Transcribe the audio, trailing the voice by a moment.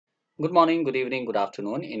Good morning, good evening, good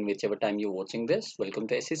afternoon, in whichever time you're watching this. Welcome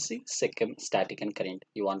to SSC, Sikkim, Static and Current.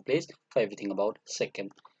 You one place for everything about Sikkim.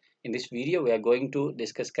 In this video, we are going to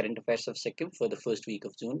discuss current affairs of Sikkim for the first week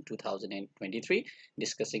of June 2023,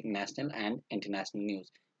 discussing national and international news,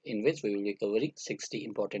 in which we will be covering 60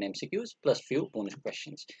 important MCQs plus few bonus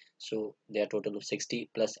questions. So there are total of 60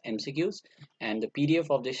 plus MCQs, and the PDF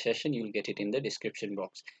of this session you will get it in the description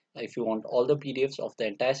box. If you want all the PDFs of the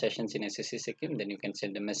entire sessions in SSC Sikkim, then you can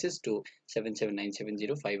send a message to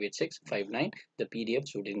 77970586559. The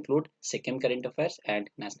PDFs would include Sikkim current affairs and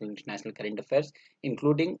national international current affairs,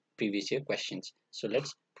 including previous year questions. So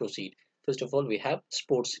let's proceed. First of all, we have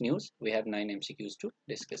sports news. We have 9 MCQs to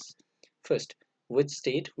discuss. First, which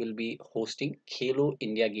state will be hosting Khelo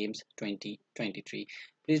India Games 2023?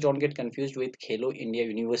 Please don't get confused with Khelo India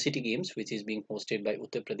University Games, which is being hosted by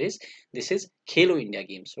Uttar Pradesh. This is Khelo India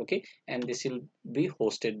Games, okay, and this will be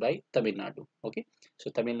hosted by Tamil Nadu, okay.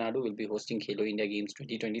 So Tamil Nadu will be hosting Khelo India Games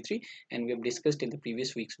 2023, and we have discussed in the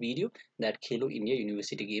previous week's video that Khelo India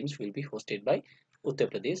University Games will be hosted by Uttar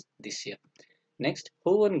Pradesh this year. Next,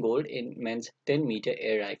 who won gold in men's 10-meter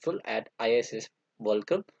air rifle at ISS World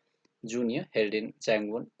Cup Junior held in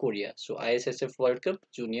Changwon, Korea? So ISSF World Cup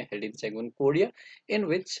Junior held in Changwon, Korea, in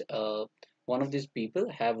which one of these people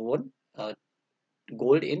have won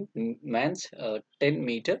gold in man's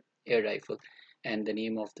 10-meter air rifle, and the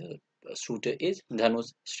name of the shooter is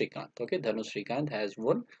Dhanush Shrikant. Okay, Dhanush Shrikant has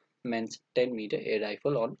won men's 10-meter air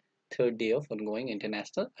rifle on third day of ongoing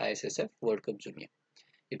international ISSF World Cup Junior.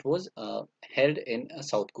 It was held in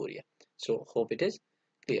South Korea. So hope it is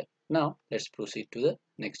clear. Now let's proceed to the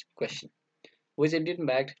next question. Which Indian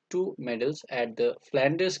bagged 2 medals at the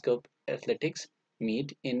Flanders Cup athletics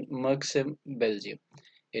meet in Merksem, Belgium?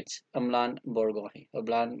 It's Amlan Borgohain.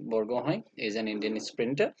 Amlan Borgohain is an Indian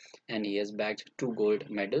sprinter, and he has bagged 2 gold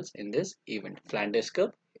medals in this event. Flanders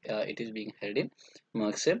Cup, it is being held in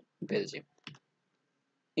Merksem, Belgium.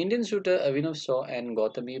 Indian shooter Avinav Shaw and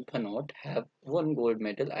Gautami Bhanot have won gold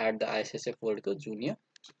medal at the ISSF World Cup Junior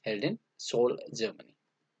held in Seoul, Germany.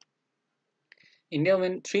 India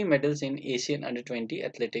won 3 medals in Asian Under-20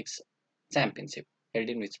 Athletics Championship, held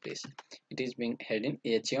in which place? It is being held in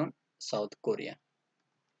Incheon, South Korea.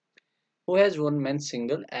 Who has won men's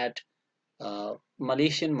single at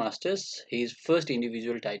Malaysian Masters, his first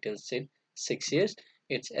individual titles in 6 years?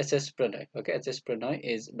 It's SS Prannoy. Okay, SS Prannoy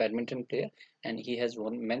is a badminton player, and he has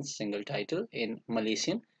won men's single title in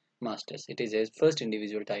Malaysian Masters. It is his first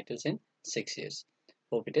individual titles in 6 years.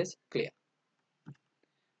 Hope it is clear.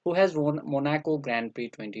 Who has won Monaco Grand Prix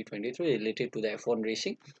 2023? Related to the F1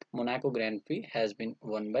 racing, Monaco Grand Prix has been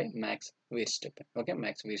won by Max Verstappen. Okay,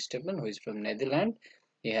 Max Verstappen, who is from Netherlands,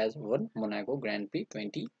 he has won Monaco Grand Prix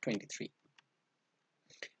 2023.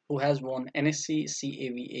 Who has won NSC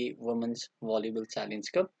CAVA Women's Volleyball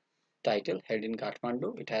Challenge Cup title held in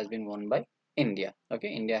Kathmandu? It has been won by India. Okay,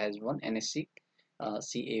 India has won NSC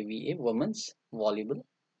CAVA Women's Volleyball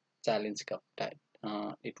Challenge Cup title.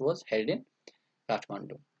 It was held in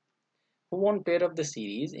Kathmandu. Who won player of the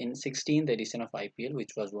series in 16th edition of IPL,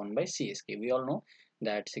 which was won by CSK? We all know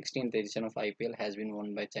that 16th edition of IPL has been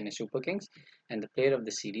won by Chennai Super Kings, and the player of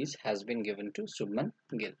the series has been given to Shubman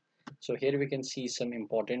Gill. So here we can see some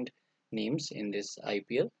important names in this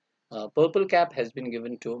IPL. Purple cap has been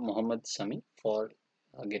given to Mohammad Sami for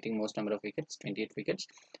getting most number of wickets, 28 wickets.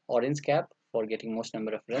 Orange cap for getting most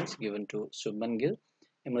number of runs given to Shubman Gill.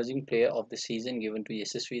 Emerging player of the season given to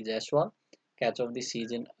Yashasvi Jaiswal. Catch of the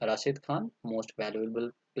season Rashid Khan. Most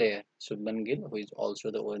valuable player Shubman Gill, who is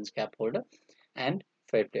also the orange cap holder, and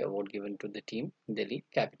fair play award given to the team Delhi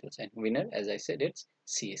Capitals, and winner, as I said, it's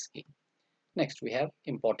CSK. Next, we have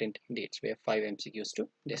important dates. We have 5 MCQs to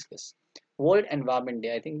discuss. World Environment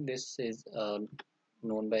Day. I think this is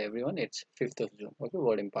known by everyone. It's 5th of June. Okay,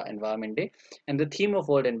 World Environment Day, and the theme of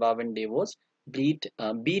World Environment Day was beat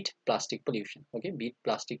plastic pollution. Okay, beat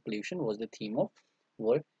plastic pollution was the theme of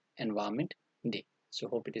World Environment Day. So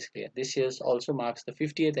hope it is clear. This year also marks the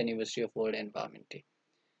 50th anniversary of World Environment Day.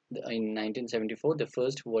 In 1974, the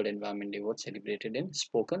first World Environment Day was celebrated in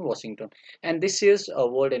Spokane, Washington, and this year's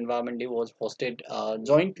World Environment Day was hosted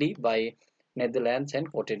jointly by Netherlands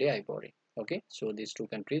and Cote d'Ivoire. Okay, so these two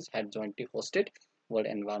countries had jointly hosted World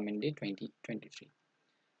Environment Day 2023.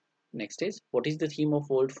 Next is, what is the theme of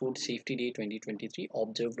World Food Safety Day 2023,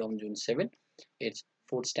 observed on June 7? It's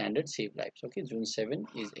Food Standards Save Lives. Okay, June 7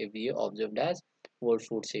 is every year observed as World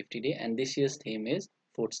Food Safety Day, and this year's theme is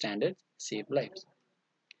Food Standards Save Lives.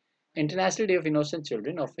 International Day of Innocent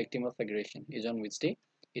Children of Victim of Aggression is on which day?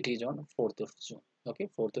 It is on 4th of June. Okay,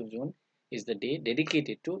 4th of June is the day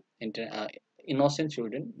dedicated to innocent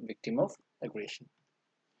children victim of aggression.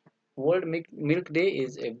 World Milk Day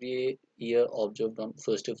is every year observed on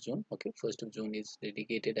 1st of June. Okay, 1st of June is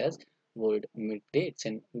dedicated as World Milk Day. It's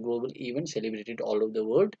a global event celebrated all over the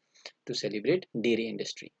world to celebrate dairy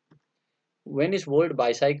industry. When is World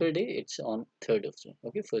Bicycle Day? It's on 3rd of June.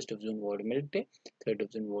 Okay, 1st of June World Milk Day, 3rd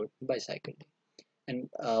of June World Bicycle Day. And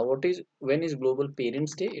when is Global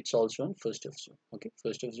Parents Day? It's also on 1st of June. Okay,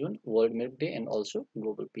 1st of June World Milk Day and also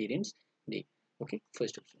Global Parents Day. Okay,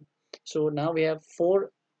 1st of June. So now we have 4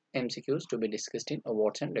 MCQs to be discussed in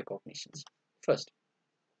awards and recognitions. First,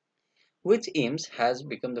 which AIMS has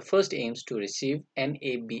become the first AIMS to receive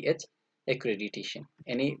NABH accreditation?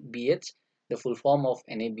 NABH, the full form of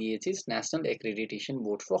NABH is National Accreditation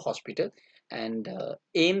Board for Hospital, and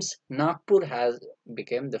AIMS Nagpur has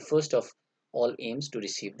become the first of all AIMS to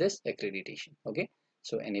receive this accreditation. Okay,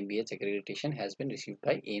 so NABH accreditation has been received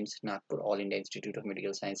by AIMS Nagpur, All India Institute of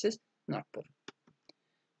Medical Sciences, Nagpur.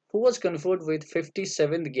 Who was conferred with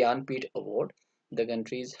 57th Gyanpith Award, the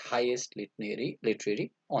country's highest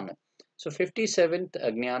literary honor. So 57th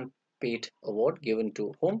Gyanpith Award given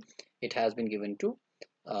to whom? It has been given to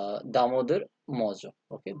Damodar Mozo.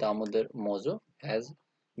 Okay, Damodar Mozo has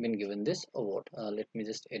been given this award. Let me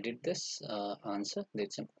just edit this answer.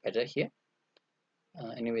 There's some error here.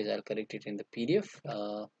 Anyways, I'll correct it in the PDF.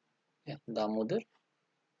 Yeah, Damodar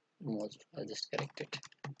Mozo. I'll just correct it.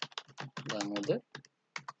 Damodar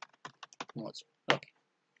Mozo. Okay.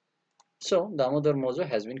 So, Damodar Mozo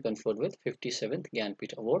has been conferred with 57th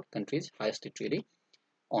Gyanpith Award, country's highest literary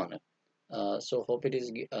honor. So, hope it is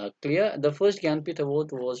clear. The first Gyanpith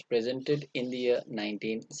Award was presented in the year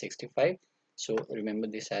 1965. So, remember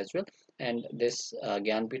this as well. And this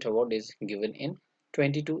Gyanpith Award is given in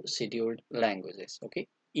 22 scheduled languages. Okay,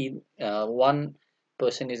 one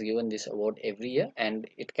person is given this award every year, and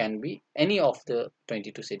it can be any of the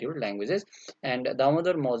 22 scheduled languages. And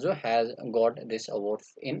Damodar Mozo has got this award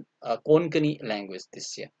in Konkani language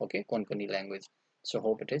this year. Okay, Konkani language. So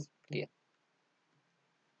hope it is clear.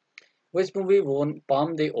 Which movie won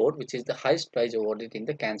Palme d'Or, which is the highest prize awarded in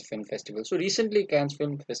the Cannes Film Festival? So recently Cannes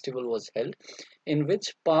Film Festival was held, in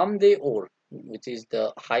which Palme d'Or, which is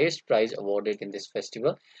the highest prize awarded in this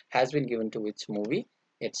festival, has been given to which movie?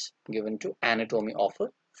 It's given to Anatomy of a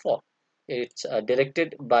Fall. It's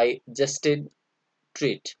directed by Justin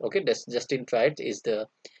Treat. Okay, Justin Treat is the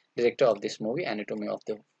director of this movie, Anatomy of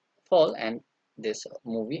the Fall, and this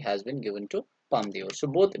movie has been given to Palme d'Or. So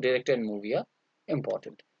both director and movie are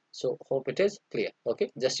important. So hope it is clear.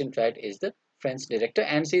 Okay, Justin Treat is the French director,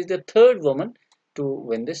 and she is the third woman to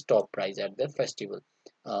win this top prize at the festival.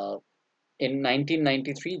 In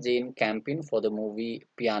 1993, Jane Campion for the movie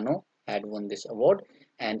Piano had won this award,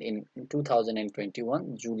 and in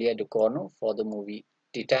 2021, Julia Ducournau for the movie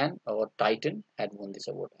Titan had won this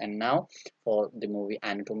award. And now for the movie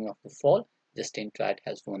Anatomy of the Fall, Justin Treat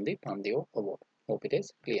has won the Palme d'Or award. Hope it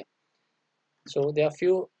is clear. So there are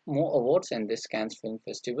few more awards in this Cannes Film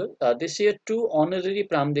Festival. This year, 2 honorary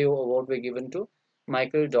Palme d'Or awards were given to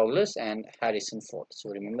Michael Douglas and Harrison Ford.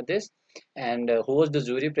 So remember this. And who was the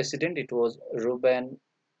jury president? It was Ruben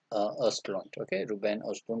Östlund. Okay, Ruben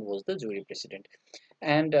Östlund was the jury president.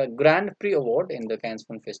 And Grand Prix award in the Cannes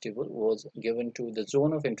Film Festival was given to the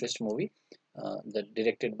Zone of Interest movie,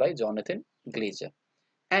 directed by Jonathan Glazer.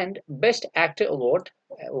 And Best Actor award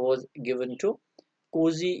was given to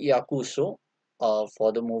Koji Yakuso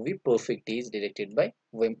for the movie Perfect Days, directed by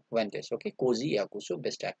Wim Wenders. Okay, Koji Yakuso,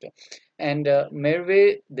 Best Actor. And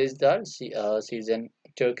Merve Dizdar, she's an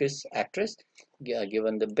Turkish actress,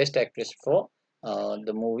 given the Best Actress for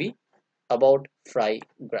the movie About Fry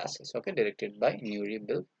Grasses. Okay, directed by Nuri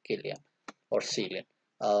Bilge or Ceylan.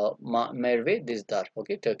 Merve Dizdar,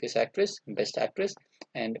 okay, Turkish actress, Best Actress,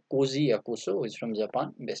 and Koji Yakuso, who is from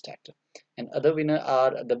Japan, Best Actor. And other winner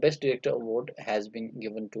are the Best Director award has been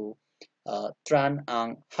given to Tran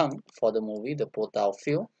Ang Hung for the movie The Potao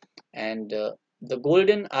Feo, and the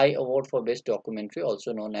Golden Eye Award for Best Documentary,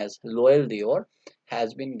 also known as Loyal Dior,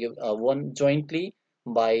 has been won jointly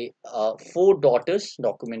by Four Daughters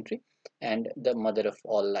documentary and The Mother of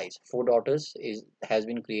All Lies. Four Daughters has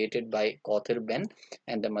been created by Kauthar Ben,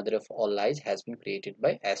 and The Mother of All Lies has been created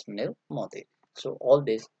by Asmanil Mote. So all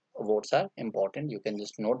these awards are important. You can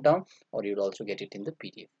just note down, or you'll also get it in the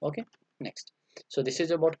PDF. Okay, next. So this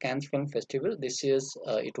is about Cannes Film Festival. This year's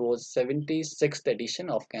it was 76th edition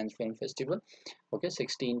of Cannes Film Festival. Okay,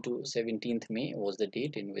 16 to 17th May was the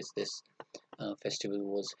date in which this festival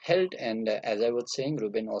was held. And as I was saying,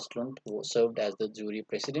 Ruben Östlund served as the jury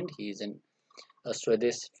president. He is a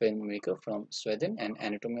Swedish filmmaker from Sweden. And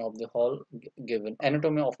Anatomy of a Fall given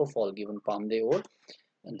Palme d'Or,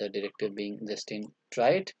 and the director being Justin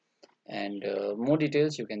Triet. And more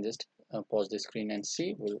details you can just pause the screen and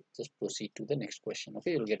see. We'll just proceed to the next question.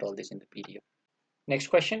 Okay, you'll get all this in the PDF. Next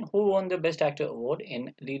question, who won the Best Actor Award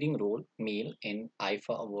in Leading Role Male in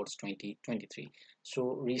IFA Awards 2023?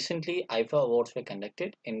 So recently IFA Awards were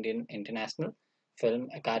conducted, Indian International Film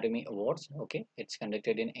Academy Awards. Okay, it's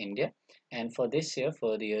conducted in India, and for this year,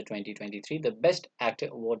 for the year 2023, the Best Actor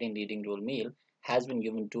Award in Leading Role Male has been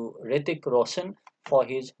given to Hrithik Roshan for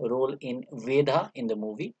his role in Veda in the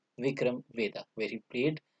movie Vikram Veda, where he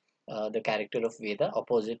played the character of Veda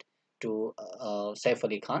opposite to Saif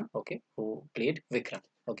Ali Khan, okay, who played Vikram.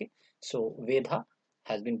 Okay, so Vedha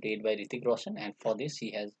has been played by Hrithik Roshan, and for this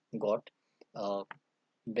he has got uh,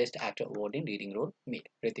 Best Actor Award in Leading Role male,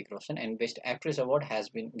 Hrithik Roshan, and Best Actress Award has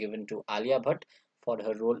been given to Alia Bhatt for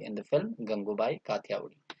her role in the film Gangubai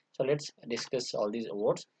Kathiawadi. So let's discuss all these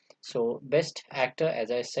awards. So Best Actor,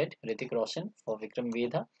 as I said, Hrithik Roshan for Vikram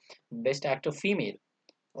Vedha. Best Actor Female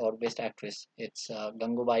or Best Actress, it's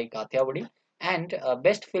Gangubai Kathiawadi, and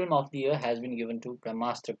Best Film of the Year has been given to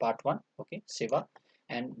Brahmastra Part 1, okay, Siva,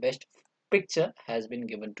 and Best Picture has been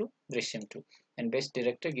given to Drishyam 2, and Best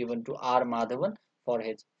Director given to R. Madhavan for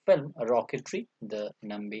his film Rocketry, The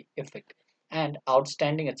Nambi Effect, and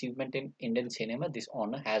Outstanding Achievement in Indian Cinema, this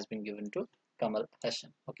honor has been given to Kamal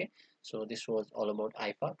Hassan. Okay, so this was all about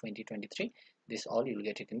IFA 2023. This all you'll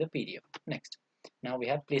get it in the PDF. Next. Now we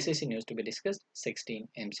have places in news to be discussed, 16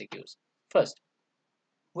 MCQs. First,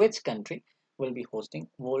 which country will be hosting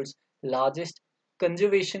world's largest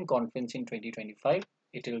conservation conference in 2025?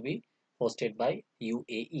 It will be hosted by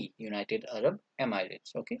UAE, United Arab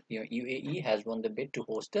Emirates. Okay, UAE has won the bid to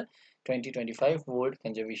host the 2025 World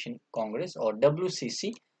Conservation Congress, or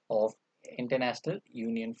WCC, of International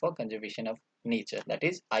Union for Conservation of Nature, that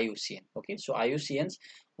is IUCN. Okay, so IUCN's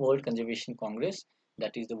World Conservation Congress,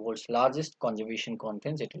 that is the world's largest conservation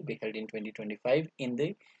conference. It will be held in 2025 in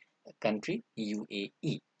the country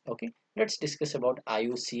UAE. Okay, let's discuss about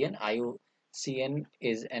IUCN. IUCN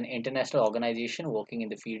is an international organization working in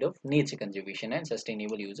the field of nature conservation and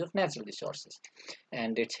sustainable use of natural resources,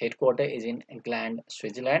 and its headquarters is in Gland,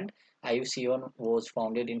 Switzerland. IUCN was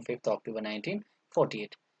founded in 5th October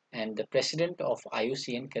 1948, and the president of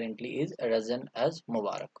IUCN currently is Razan Az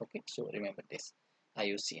Mubarak. Okay, so remember this,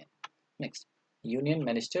 IUCN. Next, Union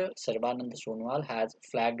Minister Sarbanand Sonowal has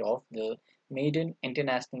flagged off the maiden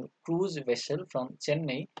international cruise vessel from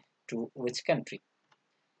Chennai to which country?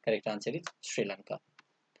 Correct answer is Sri Lanka.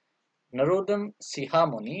 Narodam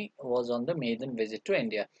Sihamoni was on the maiden visit to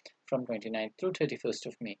India from 29th to 31st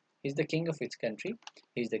of May. He is the king of which country?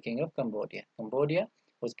 He is the king of Cambodia. Cambodia,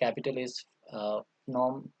 whose capital is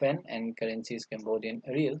Phnom Penh and currency is Cambodian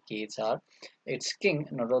Riel, KHR. Its king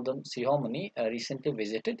Narodam Sihamoni recently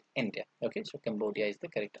visited India. Okay, so Cambodia is the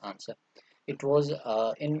correct answer. It was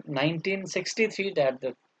in 1963 that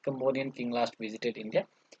the Cambodian king last visited India,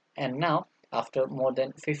 and now after more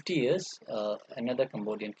than 50 years, another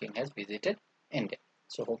Cambodian king has visited India.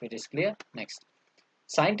 So hope it is clear. Next,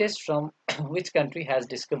 scientists from which country has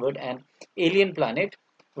discovered an alien planet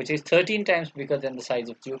which is 13 times bigger than the size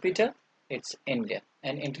of Jupiter? It's India.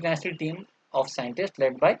 An international team of scientists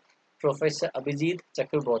led by Professor Abhijit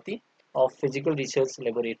Chakraborty of Physical Research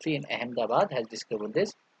Laboratory in Ahmedabad has discovered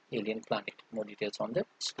this alien planet. More details on the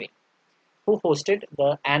screen. Who hosted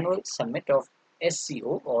the annual summit of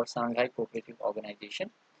SCO, or Shanghai Cooperative Organization,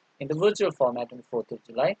 in the virtual format on 4th of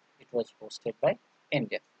July? It was hosted by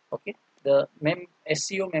India. Okay, the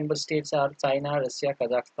SCO member states are China, Russia,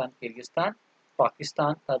 Kazakhstan, Kyrgyzstan,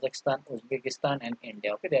 Pakistan, Kazakhstan, Uzbekistan, and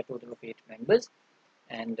India. Okay, there are a total of 8 members,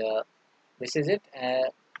 and this is it.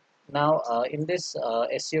 Now, in this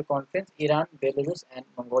SCO conference, Iran, Belarus, and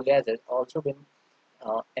Mongolia has also been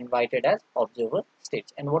invited as observer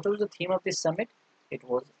states. And what was the theme of this summit? It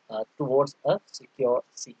was towards a secure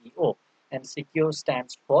CEO. And secure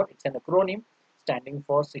stands for, it's an acronym standing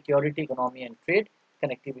for security, economy and trade,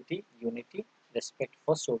 connectivity, unity, respect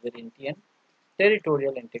for sovereignty and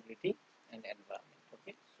territorial integrity, and environment.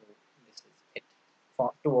 Okay, so this is it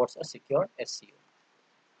for towards a secure SCO.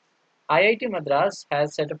 IIT Madras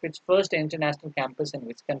has set up its first international campus in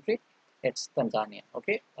which country? It's Tanzania.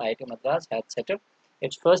 Okay, IIT Madras has set up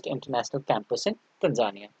its first international campus in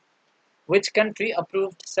Tanzania. Which country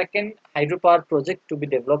approved second hydropower project to be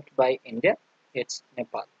developed by India? It's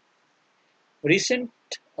Nepal.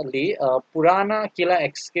 Recently, Purana Kila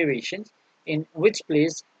excavations in which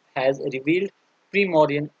place has revealed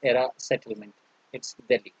pre-Mauryan era settlement? It's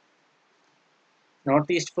Delhi.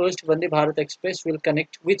 Northeast First Vande Bharat Express will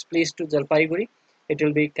connect which place to Jalpaiguri? It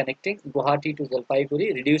will be connecting Guwahati to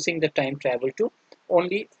Jalpaiguri, reducing the time travel to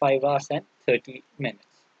only 5 hours and 30 minutes.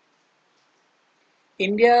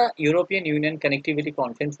 India European Union Connectivity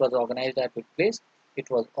Conference was organized at which place? It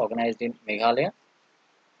was organized in Meghalaya.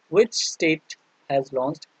 Which state has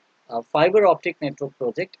launched a fiber optic network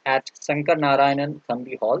project at Sankar Narayanan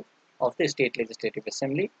Thambi Hall of the State Legislative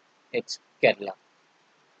Assembly? It's Kerala.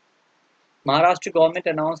 Maharashtra government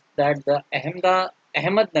announced that the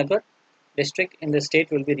Ahmednagar district in the state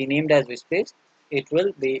will be renamed as which place? It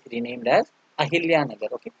will be renamed as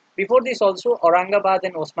Ahilyanagar. Okay. Before this, also Aurangabad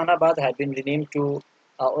and Osmanabad had been renamed to.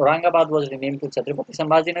 Aurangabad was renamed to Chhatrapati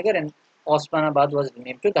Sambhajinagar and Osmanabad was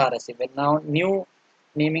renamed to Dharasi. But now new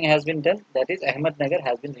naming has been done. That is Ahmednagar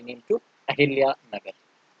has been renamed to Ahilyanagar.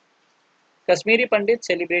 Kashmiri Pandit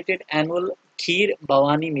celebrated annual Kheer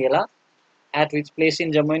Bhavani Mela at which place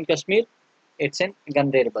in Jammu and Kashmir? It's in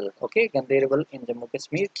Ganderbal. Okay, Ganderbal in Jammu and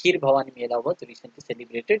Kashmir. Kheer Bhavani Mela was recently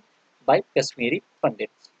celebrated by Kashmiri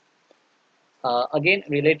Pandits. Again,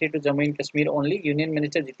 related to Jammu and Kashmir only, Union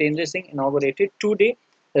Minister Jitendra Singh inaugurated two-day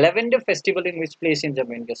lavender festival in which place in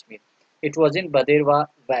Jammu and Kashmir? It was in Baderwa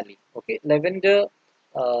Valley. Okay, lavender,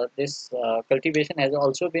 this cultivation has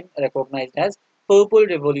also been recognized as Purple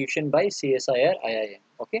Revolution by CSIR IIM.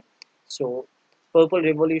 Okay, so Purple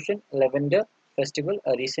Revolution Lavender Festival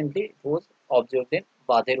recently was observed in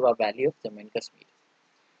Baderwa Valley of Jammu and Kashmir.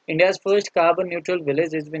 India's first carbon neutral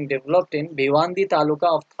village has been developed in Bhiwandi Taluka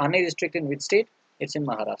of Thane district in which state? It's in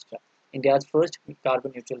Maharashtra. India's first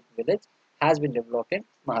carbon neutral village has been developed in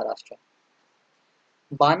Maharashtra.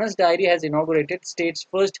 Banas Dairy has inaugurated state's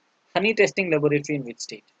first honey testing laboratory in which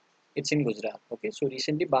state? It's in Gujarat. Okay, so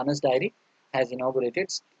recently Banas Dairy has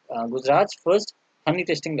inaugurated Gujarat's first honey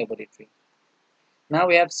testing laboratory. Now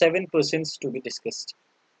we have 7 persons to be discussed.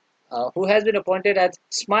 Who has been appointed as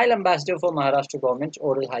Smile Ambassador for Maharashtra government's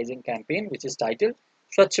oral hygiene campaign, which is titled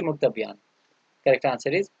Swachh Mukt Abhiyan. Correct answer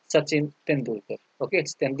is Sachin Tendulkar. Okay,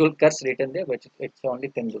 it's Tendulkar's written there, but it's only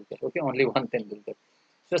Tendulkar. Okay, only one Tendulkar.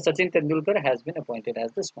 So Sachin Tendulkar has been appointed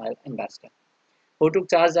as the Smile Ambassador. Who took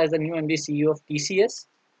charge as the new MD CEO of TCS?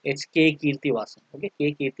 It's K. Kirtivasan. Okay,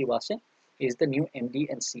 K. Kirtivasan is the new MD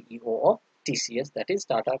and CEO of TCS, that is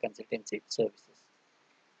Tata Consultancy Services.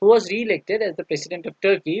 Who was re-elected as the president of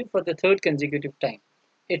Turkey for the third consecutive time?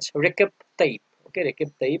 It's Recep Tayyip. Okay,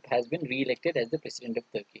 Recep Tayyip has been re-elected as the president of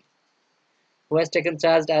Turkey. Who has taken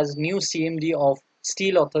charge as new CMD of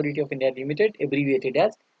Steel Authority of India Limited, abbreviated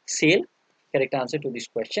as SAIL? Correct answer to this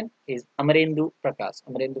question is Amarendu Prakash.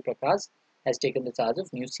 Amarendu Prakash has taken the charge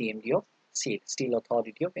of new CMD of SAIL, Steel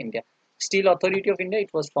Authority of India. Steel Authority of India, it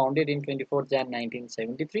was founded in 24 Jan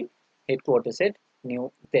 1973, headquarters at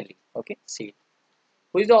New Delhi. Okay, SAIL.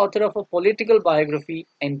 Who is the author of a political biography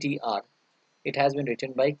NTR? It has been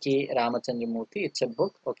written by K. Ramachandra Murthy. It's a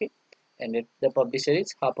book, okay, and the publisher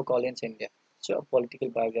is HarperCollins India. So, a political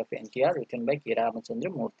biography NTR written by K. Ramachandra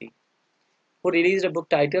Murthy, who released a book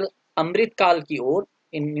titled Amrit Kal Ki Or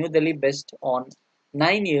in New Delhi based on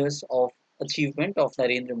 9 years of achievement of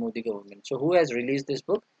Narendra Modi government. So, who has released this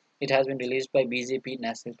book? It has been released by BJP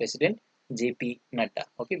National President JP Nadda.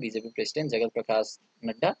 Okay, BJP President Jagat Prakash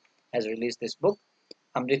Nadda has released this book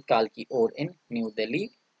Amrit Kal Ki Or in New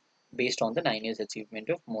Delhi based on the 9 years achievement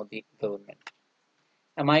of Modi government.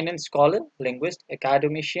 A eminent scholar, linguist,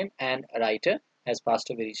 academician and writer has passed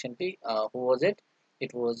away recently. Who was it?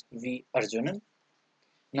 It was V. Arjunan.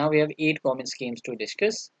 Now we have 8 government schemes to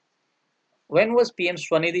discuss. When was PM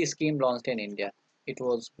Swanidhi scheme launched in India? It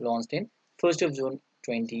was launched in 1st of June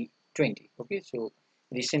 2020. Okay, so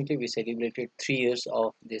recently we celebrated 3 years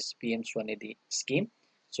of this PM Swanidhi scheme.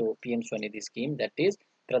 So PM Swanidhi scheme, that is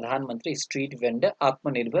Pradhan Mantri Street Vendor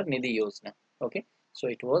Atmanirbhar Nidhi Yojana. Okay, so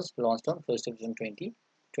it was launched on 1st of June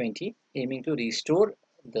 2020, aiming to restore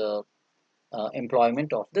the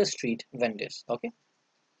employment of the street vendors. Okay,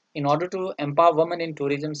 in order to empower women in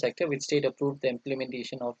tourism sector, which state approved the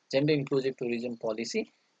implementation of gender inclusive tourism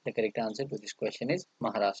policy? The correct answer to this question is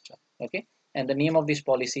Maharashtra. Okay, and the name of this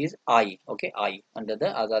policy is I. Okay, I under the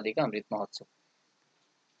Azadi Ka Amrit Mahotsav.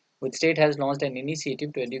 Which state has launched an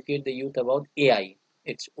initiative to educate the youth about AI?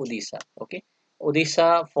 It's Odisha. Okay,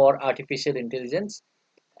 Odisha for artificial intelligence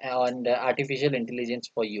and artificial intelligence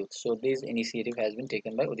for youth. So this initiative has been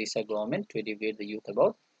taken by Odisha government to educate the youth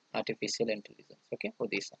about artificial intelligence. Okay,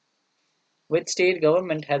 Odisha. Which state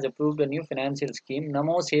government has approved a new financial scheme,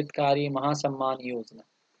 Namo Setkari Mahasamman Yojana?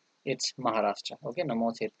 It's Maharashtra. Okay,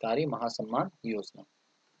 Namo Setkari Mahasamman Yojana.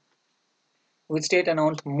 Which state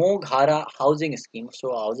announced Moghara housing scheme?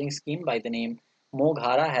 So, a housing scheme by the name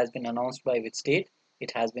Moghara has been announced by which state?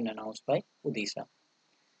 It has been announced by Odisha.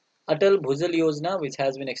 Atal Bhujal Yojana, which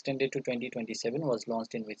has been extended to 2027, was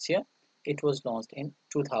launched in which year? It was launched in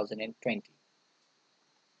 2020.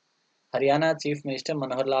 Haryana Chief Minister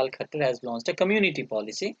Manohar Lal Khattar has launched a community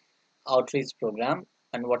policy outreach program,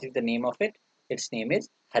 and what is the name of it? Its name is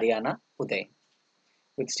Haryana Uday.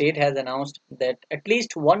 Which state has announced that at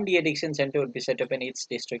least one de-addiction center would be set up in each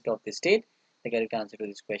district of the state? The correct answer to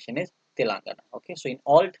this question is Telangana. Okay, so in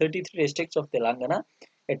all 33 districts of Telangana,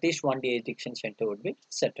 at least one de-addiction center would be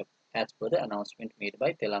set up as per the announcement made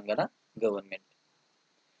by Telangana government.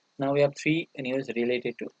 Now we have three news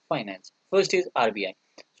related to finance. First is RBI.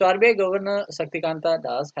 So RBI Governor Saktikanta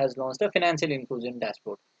Das has launched a financial inclusion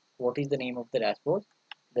dashboard. What is the name of the dashboard?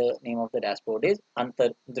 The name of the dashboard is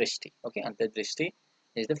Antardrishti. Okay, Antardrishti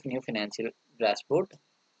is the new financial dashboard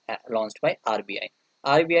launched by RBI.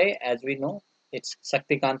 RBI, as we know, it's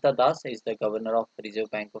Saktikanta Das is the governor of the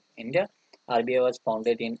Reserve Bank of India. RBI was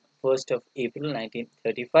founded in 1st of April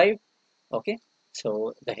 1935. Okay,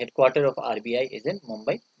 so the headquarter of RBI is in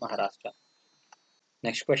Mumbai, Maharashtra.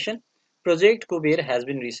 Next question. Project Kuber has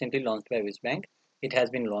been recently launched by which bank? It has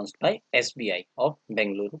been launched by SBI of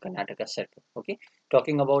Bengaluru, Karnataka, Sept. Okay.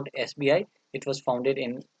 Talking about SBI, it was founded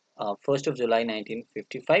in 1st of July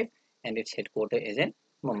 1955 and its headquarters is in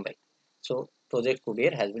Mumbai. So Project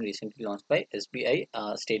Kuber has been recently launched by SBI,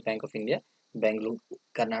 State Bank of India, Bengaluru,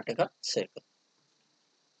 Karnataka, Circle.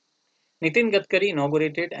 Nitin Gadkari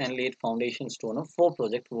inaugurated and laid foundation stone of 4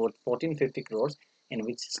 projects worth 1450 crores in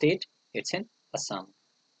which state? It's in Assam.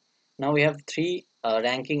 Now we have 3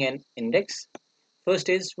 ranking and index. First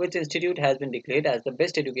is which institute has been declared as the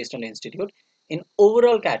best educational institute in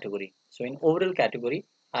overall category. So in overall category,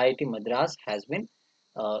 IIT Madras has been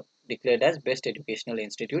declared as best educational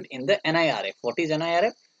institute in the NIRF. What is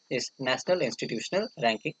NIRF? Is National Institutional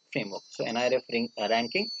Ranking Framework. So NIRF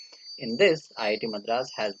ranking, in this IIT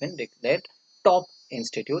Madras has been declared top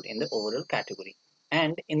institute in the overall category.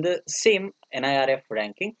 And in the same NIRF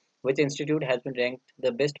ranking, which institute has been ranked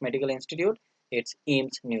the best medical institute? It's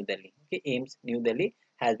AIIMS New Delhi. Okay, AIIMS New Delhi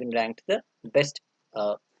has been ranked the best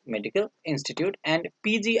medical institute, and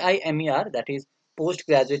PGIMER, that is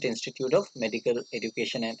Postgraduate Institute of Medical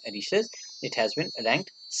Education and Research, it has been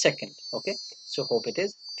ranked second. Okay, so hope it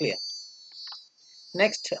is clear.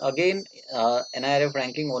 Next, again, NIRF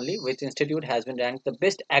ranking only, which institute has been ranked the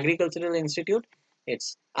best agricultural institute?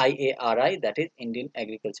 It's IARI, that is Indian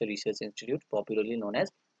Agriculture Research Institute, popularly known as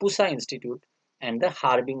PUSA Institute, and the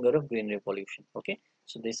harbinger of green revolution. Okay,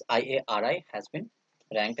 so this IARI has been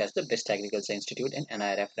ranked as the best agriculture institute in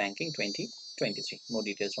NIRF ranking 2023. More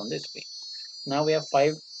details on the screen. Now we have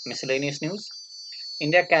 5 miscellaneous news.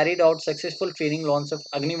 India carried out successful training launch of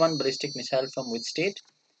Agni-1 ballistic missile from which state?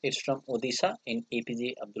 It's from Odisha in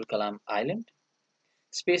APJ Abdul Kalam Island.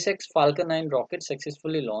 SpaceX Falcon 9 rocket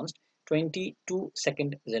successfully launched 22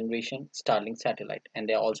 second generation Starlink satellite, and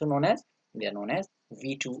they are also known as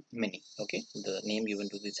V2 Mini. Okay, the name given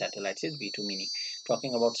to the satellites is V2 Mini.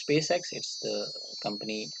 Talking about SpaceX, it's the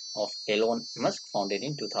company of Elon Musk, founded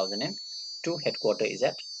in 2002. Headquarters is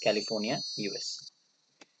at California, US.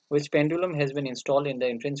 Which pendulum has been installed in the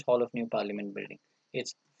entrance hall of new parliament building?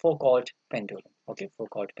 It's Foucault pendulum. Okay,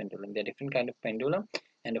 Foucault pendulum. There are different kind of pendulum,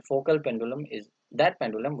 and a focal pendulum is that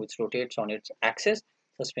pendulum which rotates on its axis,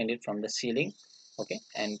 suspended from the ceiling. Okay,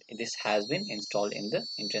 and this has been installed in the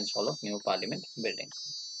entrance hall of new parliament building.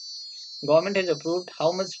 Government has approved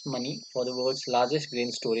how much money for the world's largest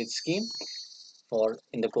grain storage scheme? For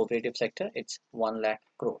in the cooperative sector, it's 1 lakh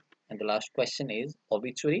crore. And the last question is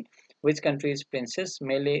obituary. Which country's Princess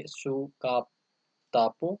Mele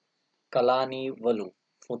Sukatapu Kalanivalu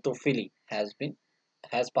Fotofili has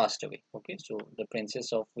passed away? Okay, so the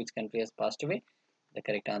princess of which country has passed away? The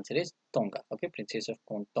correct answer is Tonga. Okay, princess of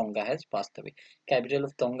Tonga has passed away. Capital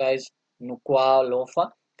of Tonga is Nuku'alofa.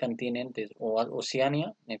 Continent is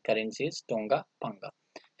Oceania, and currency is Tonga Panga.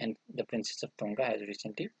 And the princess of Tonga has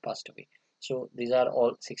recently passed away. So these are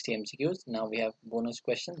all 60 MCQs. Now we have bonus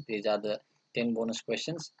questions. These are the 10 bonus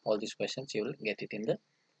questions. All these questions you will get it in the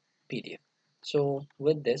PDF. So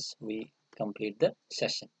with this we complete the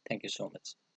session. Thank you so much.